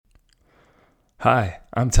Hi,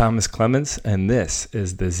 I'm Thomas Clements, and this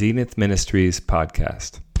is the Zenith Ministries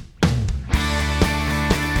podcast.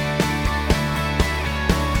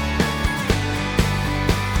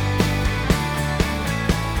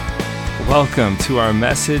 Welcome to our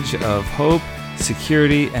message of hope,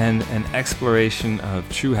 security, and an exploration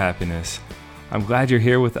of true happiness. I'm glad you're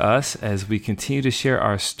here with us as we continue to share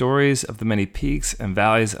our stories of the many peaks and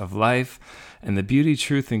valleys of life and the beauty,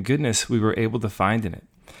 truth, and goodness we were able to find in it.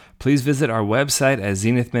 Please visit our website at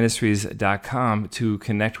zenithministries.com to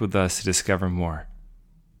connect with us to discover more.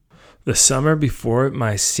 The summer before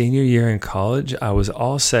my senior year in college, I was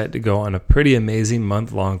all set to go on a pretty amazing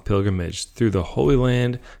month-long pilgrimage through the Holy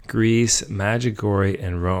Land, Greece, Medjugorje,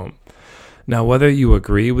 and Rome. Now, whether you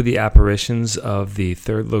agree with the apparitions of the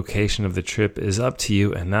third location of the trip is up to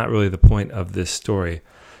you and not really the point of this story.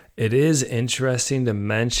 It is interesting to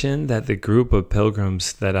mention that the group of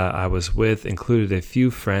pilgrims that I was with included a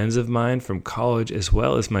few friends of mine from college as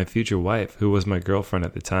well as my future wife, who was my girlfriend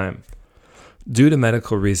at the time. Due to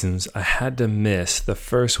medical reasons, I had to miss the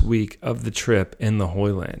first week of the trip in the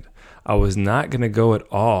Holy Land. I was not going to go at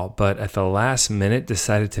all, but at the last minute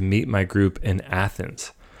decided to meet my group in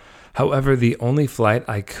Athens. However, the only flight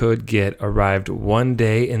I could get arrived one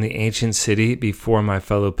day in the ancient city before my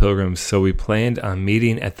fellow pilgrims, so we planned on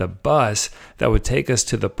meeting at the bus that would take us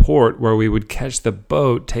to the port where we would catch the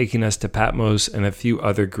boat taking us to Patmos and a few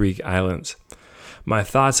other Greek islands. My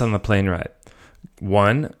thoughts on the plane ride: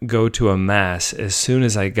 1, go to a mass as soon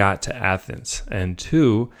as I got to Athens, and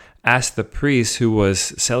 2, ask the priest who was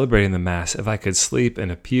celebrating the mass if I could sleep in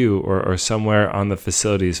a pew or somewhere on the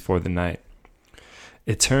facilities for the night.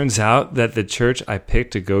 It turns out that the church I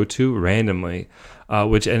picked to go to randomly,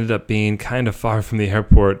 which ended up being kind of far from the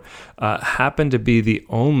airport, happened to be the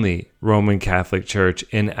only Roman Catholic church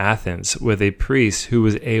in Athens with a priest who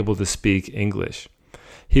was able to speak English.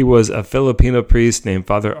 He was a Filipino priest named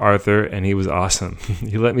Father Arthur, and he was awesome.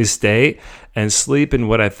 He let me stay and sleep in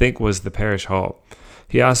what I think was the parish hall.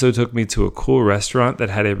 He also took me to a cool restaurant that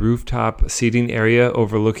had a rooftop seating area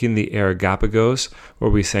overlooking the Areopagos,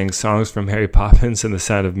 where we sang songs from Mary Poppins and The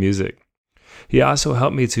Sound of Music. He also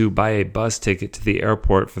helped me to buy a bus ticket to the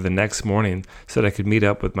airport for the next morning so that I could meet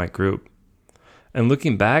up with my group. And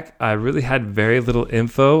looking back, I really had very little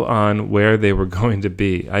info on where they were going to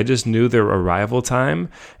be. I just knew their arrival time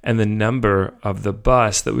and the number of the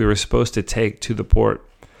bus that we were supposed to take to the port.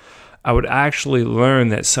 I would actually learn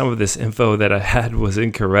that some of this info that I had was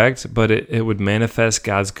incorrect, but it would manifest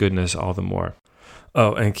God's goodness all the more.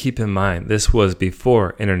 Oh, and keep in mind, this was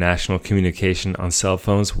before international communication on cell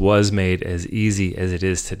phones was made as easy as it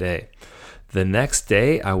is today. The next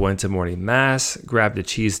day, I went to morning mass, grabbed a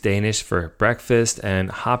cheese Danish for breakfast, and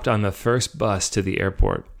hopped on the first bus to the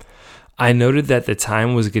airport. I noted that the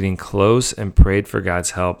time was getting close and prayed for God's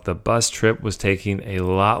help. The bus trip was taking a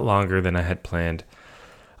lot longer than I had planned.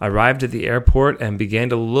 I arrived at the airport and began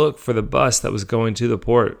to look for the bus that was going to the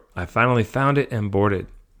port. I finally found it and boarded.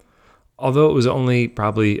 Although it was only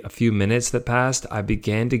probably a few minutes that passed, I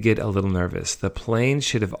began to get a little nervous. The plane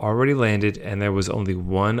should have already landed, and there was only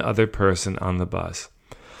one other person on the bus.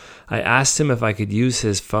 I asked him if I could use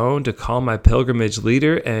his phone to call my pilgrimage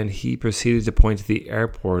leader, and he proceeded to point to the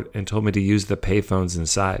airport and told me to use the payphones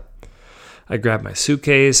inside. I grabbed my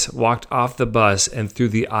suitcase, walked off the bus, and through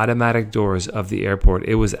the automatic doors of the airport.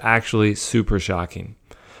 It was actually super shocking.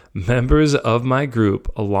 Members of my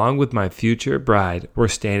group, along with my future bride, were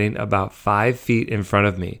standing about 5 feet in front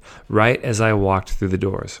of me, right as I walked through the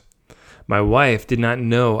doors. My wife did not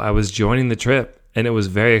know I was joining the trip, and it was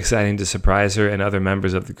very exciting to surprise her and other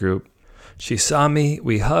members of the group. She saw me,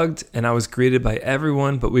 we hugged, and I was greeted by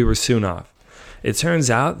everyone, but we were soon off. It turns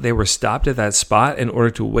out they were stopped at that spot in order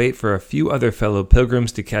to wait for a few other fellow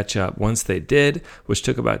pilgrims to catch up. Once they did, which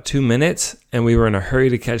took about 2 minutes, and we were in a hurry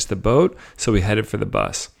to catch the boat, so we headed for the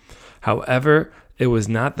bus. However, it was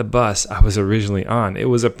not the bus I was originally on. It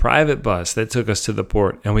was a private bus that took us to the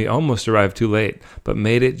port, and we almost arrived too late, but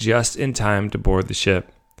made it just in time to board the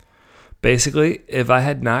ship. Basically, if I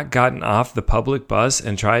had not gotten off the public bus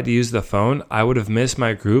and tried to use the phone, I would have missed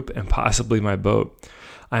my group and possibly my boat.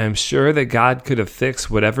 I am sure that God could have fixed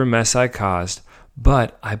whatever mess I caused,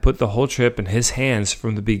 but I put the whole trip in His hands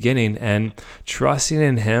from the beginning and, trusting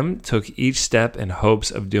in Him, took each step in hopes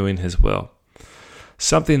of doing His will.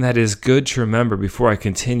 Something that is good to remember before I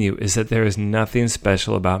continue is that there is nothing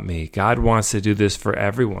special about me. God wants to do this for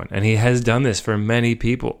everyone, and He has done this for many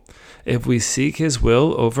people. If we seek His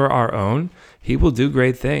will over our own, He will do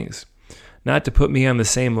great things. Not to put me on the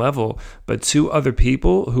same level, but 2 other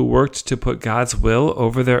people who worked to put God's will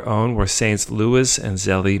over their own were Saints Louis and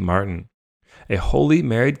Zélie Martin. a holy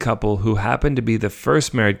married couple who happened to be the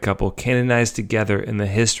first married couple canonized together in the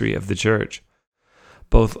history of the church.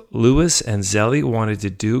 Both Lewis and Zelli wanted to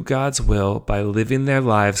do God's will by living their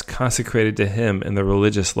lives consecrated to Him in the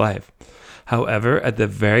religious life. However, at the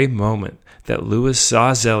very moment that Lewis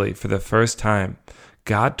saw Zelli for the first time,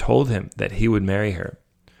 God told him that he would marry her.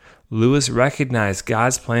 Lewis recognized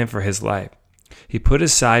God's plan for his life. He put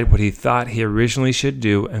aside what he thought he originally should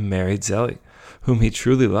do and married Zelli, whom he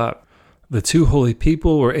truly loved. The two holy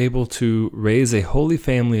people were able to raise a holy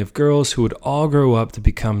family of girls who would all grow up to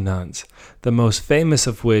become nuns, the most famous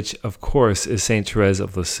of which, of course, is Saint Therese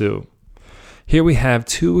of Lisieux. Here we have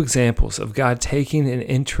two examples of God taking an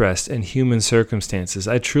interest in human circumstances.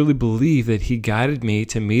 I truly believe that He guided me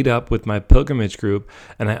to meet up with my pilgrimage group,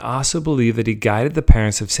 and I also believe that He guided the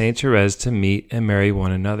parents of Saint Therese to meet and marry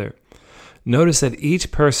one another. Notice that each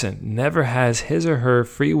person never has his or her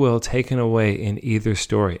free will taken away in either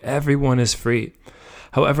story. Everyone is free.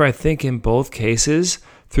 However, I think in both cases,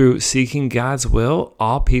 through seeking God's will,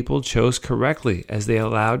 all people chose correctly as they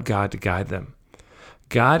allowed God to guide them.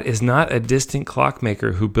 God is not a distant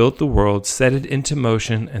clockmaker who built the world, set it into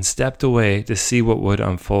motion, and stepped away to see what would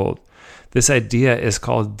unfold. This idea is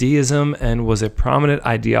called deism and was a prominent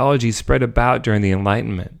ideology spread about during the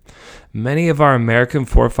Enlightenment. Many of our American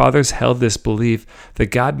forefathers held this belief that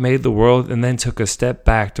God made the world and then took a step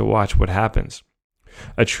back to watch what happens.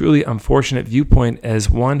 A truly unfortunate viewpoint, as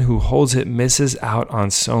one who holds it misses out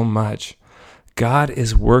on so much. God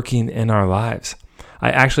is working in our lives. I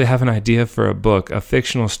actually have an idea for a book, a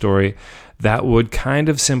fictional story, that would kind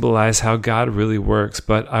of symbolize how God really works,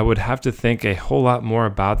 but I would have to think a whole lot more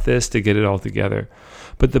about this to get it all together.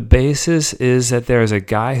 But the basis is that there is a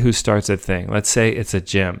guy who starts a thing. Let's say it's a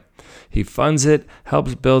gym. He funds it,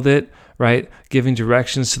 helps build it, right? Giving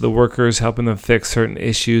directions to the workers, helping them fix certain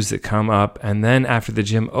issues that come up. And then after the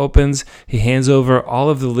gym opens, he hands over all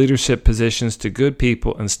of the leadership positions to good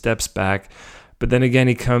people and steps back. But then again,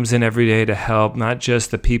 he comes in every day to help not just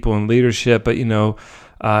the people in leadership, but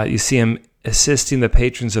you see him assisting the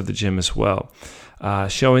patrons of the gym as well.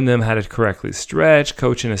 Showing them how to correctly stretch,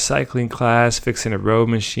 coaching a cycling class, fixing a row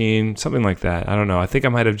machine, something like that. I don't know. I think I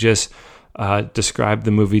might have just described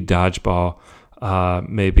the movie Dodgeball,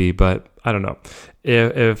 maybe, but I don't know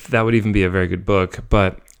if that would even be a very good book.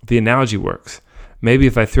 But the analogy works. Maybe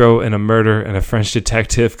if I throw in a murder and a French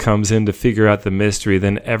detective comes in to figure out the mystery,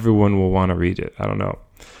 then everyone will want to read it. I don't know.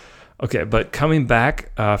 Okay, but coming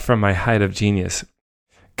back from my height of genius,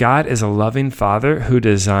 God is a loving Father who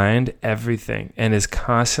designed everything and is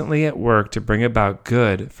constantly at work to bring about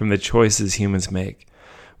good from the choices humans make.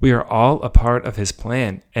 We are all a part of His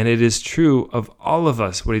plan, and it is true of all of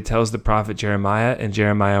us what He tells the prophet Jeremiah in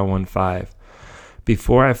Jeremiah 1:5.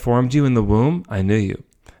 Before I formed you in the womb, I knew you,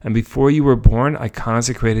 and before you were born, I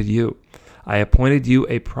consecrated you. I appointed you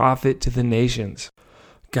a prophet to the nations.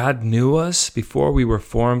 God knew us before we were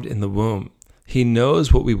formed in the womb. He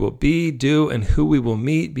knows what we will be, do, and who we will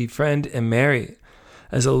meet, befriend, and marry.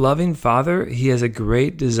 As a loving Father, He has a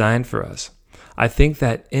great design for us. I think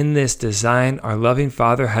that in this design, our loving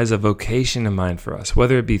Father has a vocation in mind for us,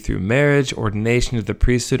 whether it be through marriage, ordination to the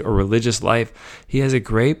priesthood, or religious life. He has a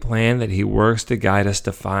great plan that He works to guide us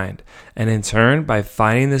to find. And in turn, by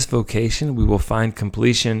finding this vocation, we will find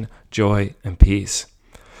completion, joy, and peace.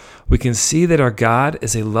 We can see that our God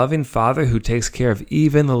is a loving Father who takes care of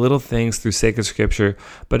even the little things through sacred scripture,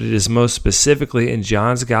 but it is most specifically in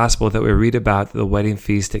John's Gospel that we read about the wedding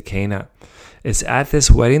feast at Cana. It's at this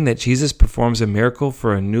wedding that Jesus performs a miracle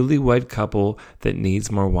for a newlywed couple that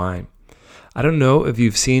needs more wine. I don't know if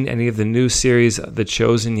you've seen any of the new series, The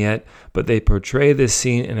Chosen, yet, but they portray this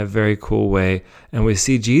scene in a very cool way, and we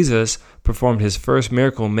see Jesus perform His first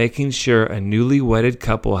miracle, making sure a newly wedded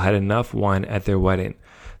couple had enough wine at their wedding.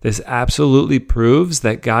 This absolutely proves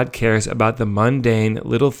that God cares about the mundane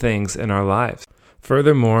little things in our lives.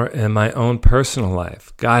 Furthermore, in my own personal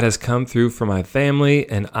life, God has come through for my family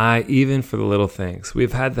and I even for the little things.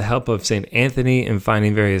 We've had the help of St. Anthony in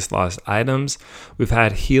finding various lost items. We've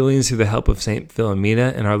had healings through the help of St.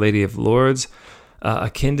 Philomena and Our Lady of Lourdes.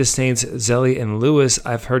 Akin to Saints Zelli and Lewis,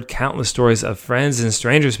 I've heard countless stories of friends and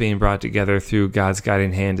strangers being brought together through God's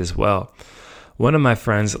guiding hand as well. One of my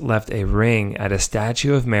friends left a ring at a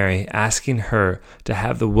statue of Mary, asking her to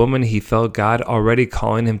have the woman he felt God already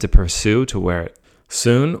calling him to pursue to wear it.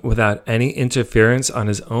 Soon, without any interference on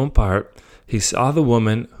his own part, he saw the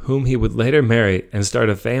woman whom he would later marry and start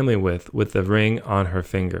a family with the ring on her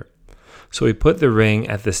finger. So he put the ring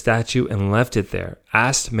at the statue and left it there,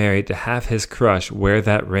 asked Mary to have his crush wear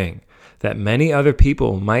that ring, that many other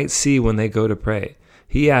people might see when they go to pray.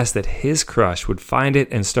 He asked that his crush would find it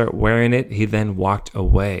and start wearing it. He then walked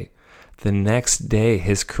away. the next day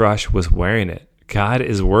his crush was wearing it. God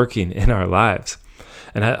is working in our lives.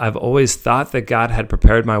 And I've always thought that God had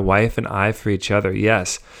prepared my wife and I for each other.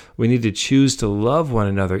 Yes, we need to choose to love one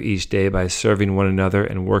another each day by serving one another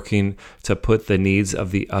and working to put the needs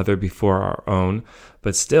of the other before our own.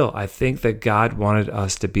 But still, I think that God wanted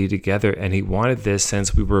us to be together, and he wanted this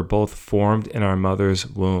since we were both formed in our mother's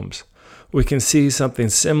wombs. We can see something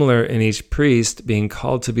similar in each priest being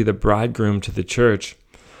called to be the bridegroom to the church.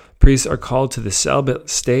 Priests are called to the celibate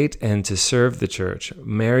state and to serve the church.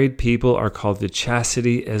 Married people are called to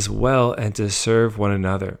chastity as well and to serve one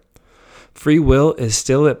another. Free will is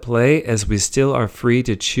still at play, as we still are free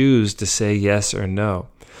to choose to say yes or no.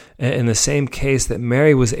 In the same case that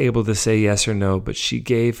Mary was able to say yes or no, but she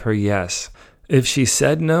gave her yes. If she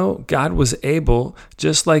said no, God was able,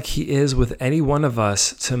 just like he is with any one of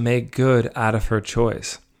us, to make good out of her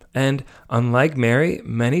choice. And unlike Mary,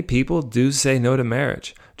 many people do say no to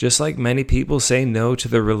marriage, just like many people say no to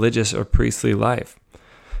the religious or priestly life.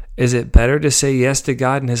 Is it better to say yes to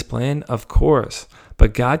God and his plan? Of course,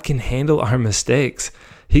 but God can handle our mistakes.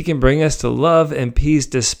 He can bring us to love and peace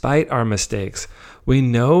despite our mistakes. We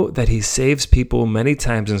know that he saves people many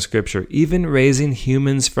times in Scripture, even raising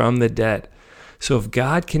humans from the dead. So if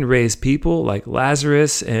God can raise people like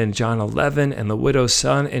Lazarus in John 11 and the widow's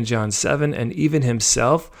son in John 7 and even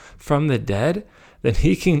himself from the dead, then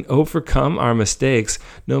he can overcome our mistakes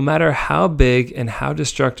no matter how big and how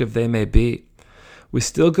destructive they may be. We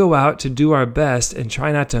still go out to do our best and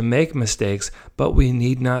try not to make mistakes, but we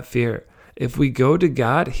need not fear. If we go to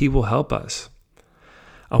God, he will help us.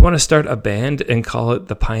 I want to start a band and call it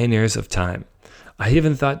the Pioneers of Time. I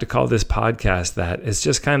even thought to call this podcast that. It's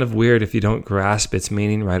just kind of weird if you don't grasp its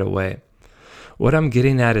meaning right away. What I'm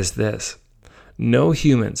getting at is this. No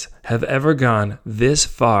humans have ever gone this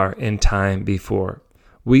far in time before.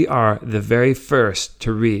 We are the very first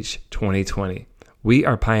to reach 2020. We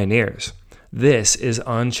are pioneers. This is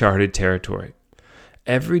uncharted territory.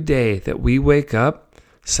 Every day that we wake up,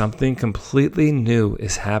 something completely new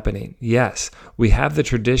is happening. Yes, we have the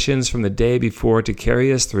traditions from the day before to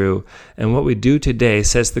carry us through, and what we do today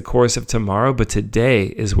sets the course of tomorrow, but today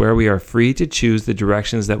is where we are free to choose the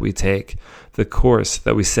directions that we take, the course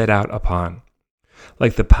that we set out upon.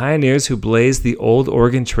 Like the pioneers who blazed the old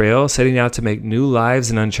Oregon Trail, setting out to make new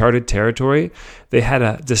lives in uncharted territory, they had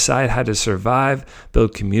to decide how to survive,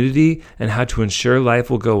 build community, and how to ensure life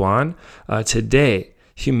will go on. Today,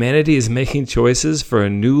 humanity is making choices for a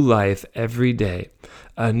new life every day.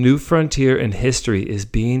 A new frontier in history is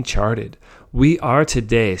being charted. We are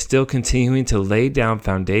today still continuing to lay down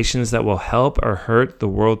foundations that will help or hurt the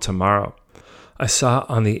world tomorrow. I saw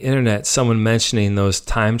on the internet someone mentioning those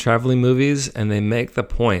time-traveling movies, and they make the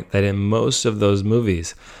point that in most of those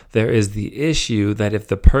movies, there is the issue that if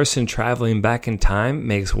the person traveling back in time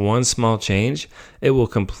makes one small change, it will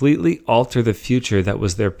completely alter the future that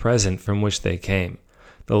was their present from which they came.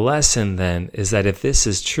 The lesson then is that if this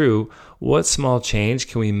is true, what small change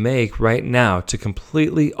can we make right now to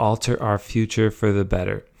completely alter our future for the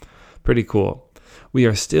better? Pretty cool. We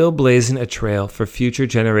are still blazing a trail for future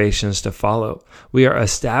generations to follow. We are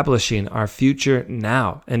establishing our future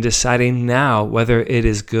now and deciding now whether it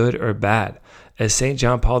is good or bad. As St.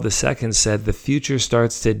 John Paul II said, the future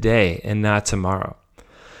starts today and not tomorrow.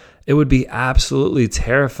 It would be absolutely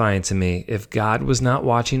terrifying to me if God was not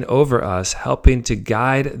watching over us, helping to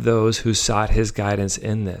guide those who sought his guidance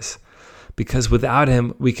in this. Because without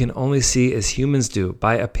him, we can only see as humans do,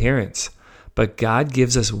 by appearance. But God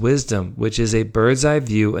gives us wisdom, which is a bird's eye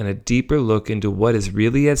view and a deeper look into what is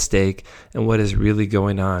really at stake and what is really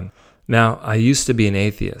going on. Now, I used to be an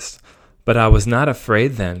atheist, but I was not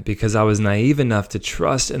afraid then because I was naive enough to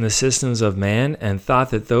trust in the systems of man and thought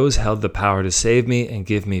that those held the power to save me and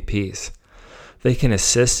give me peace. They can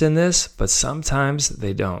assist in this, but sometimes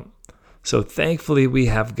they don't. So thankfully we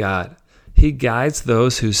have God. He guides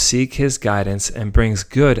those who seek his guidance and brings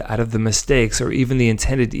good out of the mistakes or even the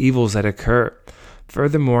intended evils that occur.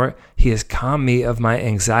 Furthermore, he has calmed me of my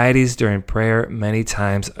anxieties during prayer many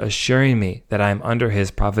times, assuring me that I am under his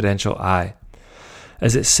providential eye.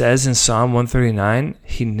 As it says in Psalm 139,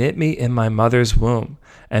 he knit me in my mother's womb.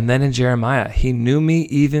 And then in Jeremiah, he knew me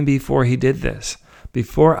even before he did this.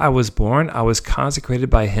 Before I was born, I was consecrated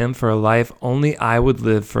by him for a life only I would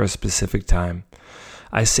live for a specific time.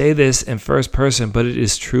 I say this in first person, but it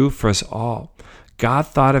is true for us all. God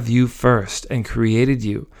thought of you first and created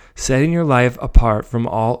you, setting your life apart from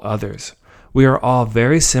all others. We are all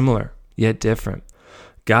very similar, yet different.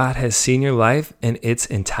 God has seen your life in its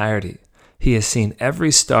entirety. He has seen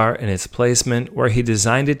every star in its placement where he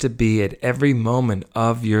designed it to be at every moment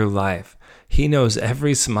of your life. He knows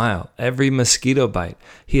every smile, every mosquito bite.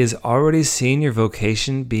 He has already seen your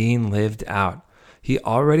vocation being lived out. He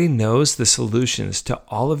already knows the solutions to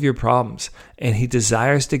all of your problems, and He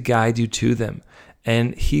desires to guide you to them.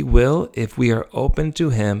 And He will if we are open to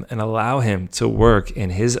Him and allow Him to work in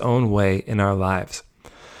His own way in our lives.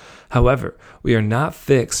 However, we are not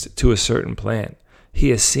fixed to a certain plan.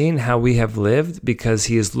 He has seen how we have lived because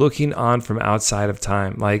He is looking on from outside of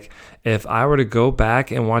time. Like if I were to go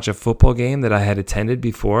back and watch a football game that I had attended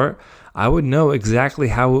before, I would know exactly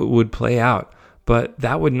how it would play out. But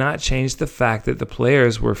that would not change the fact that the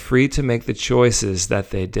players were free to make the choices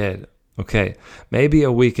that they did. Okay, maybe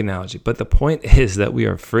a weak analogy, but the point is that we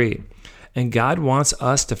are free. And God wants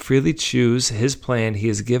us to freely choose His plan He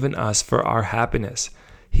has given us for our happiness.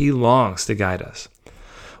 He longs to guide us.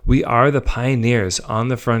 We are the pioneers on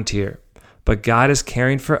the frontier, but God is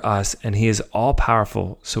caring for us and He is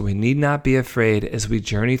all-powerful, so we need not be afraid as we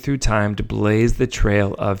journey through time to blaze the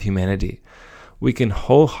trail of humanity. We can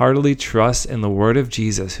wholeheartedly trust in the word of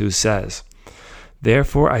Jesus who says,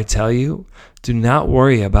 "Therefore I tell you, do not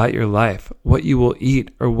worry about your life, what you will eat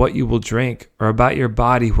or what you will drink, or about your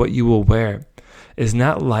body, what you will wear. Is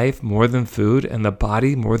not life more than food and the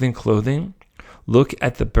body more than clothing? Look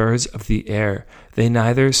at the birds of the air. They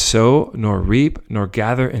neither sow nor reap nor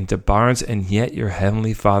gather into barns, and yet your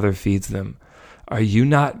heavenly Father feeds them. Are you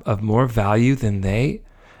not of more value than they?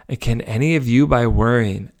 And can any of you, by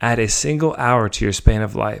worrying, add a single hour to your span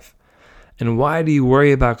of life? And why do you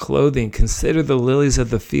worry about clothing? Consider the lilies of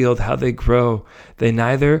the field, how they grow. They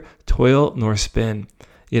neither toil nor spin.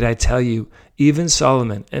 Yet I tell you, even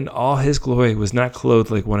Solomon in all his glory was not clothed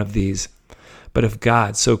like one of these. But if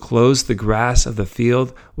God so clothes the grass of the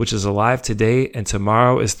field, which is alive today and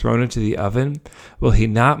tomorrow is thrown into the oven, will He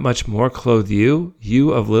not much more clothe you,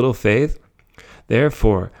 you of little faith?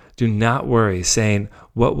 Therefore, do not worry, saying,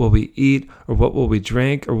 what will we eat, or what will we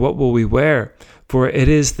drink, or what will we wear? For it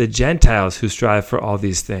is the Gentiles who strive for all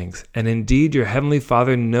these things. And indeed, your heavenly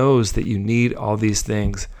Father knows that you need all these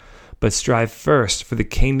things. But strive first for the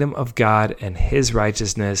kingdom of God and His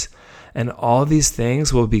righteousness, and all these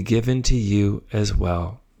things will be given to you as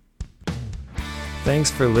well."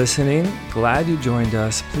 Thanks for listening. Glad you joined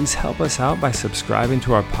us. Please help us out by subscribing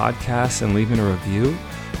to our podcast and leaving a review.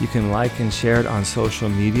 You can like and share it on social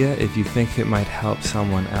media if you think it might help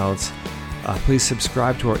someone else. Please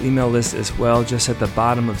subscribe to our email list as well. Just at the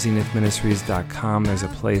bottom of zenithministries.com, there's a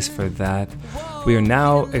place for that. We are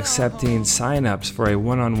now accepting signups for a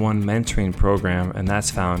one-on-one mentoring program, and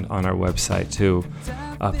that's found on our website too.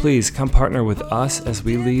 Please come partner with us as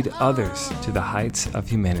we lead others to the heights of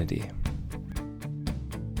humanity.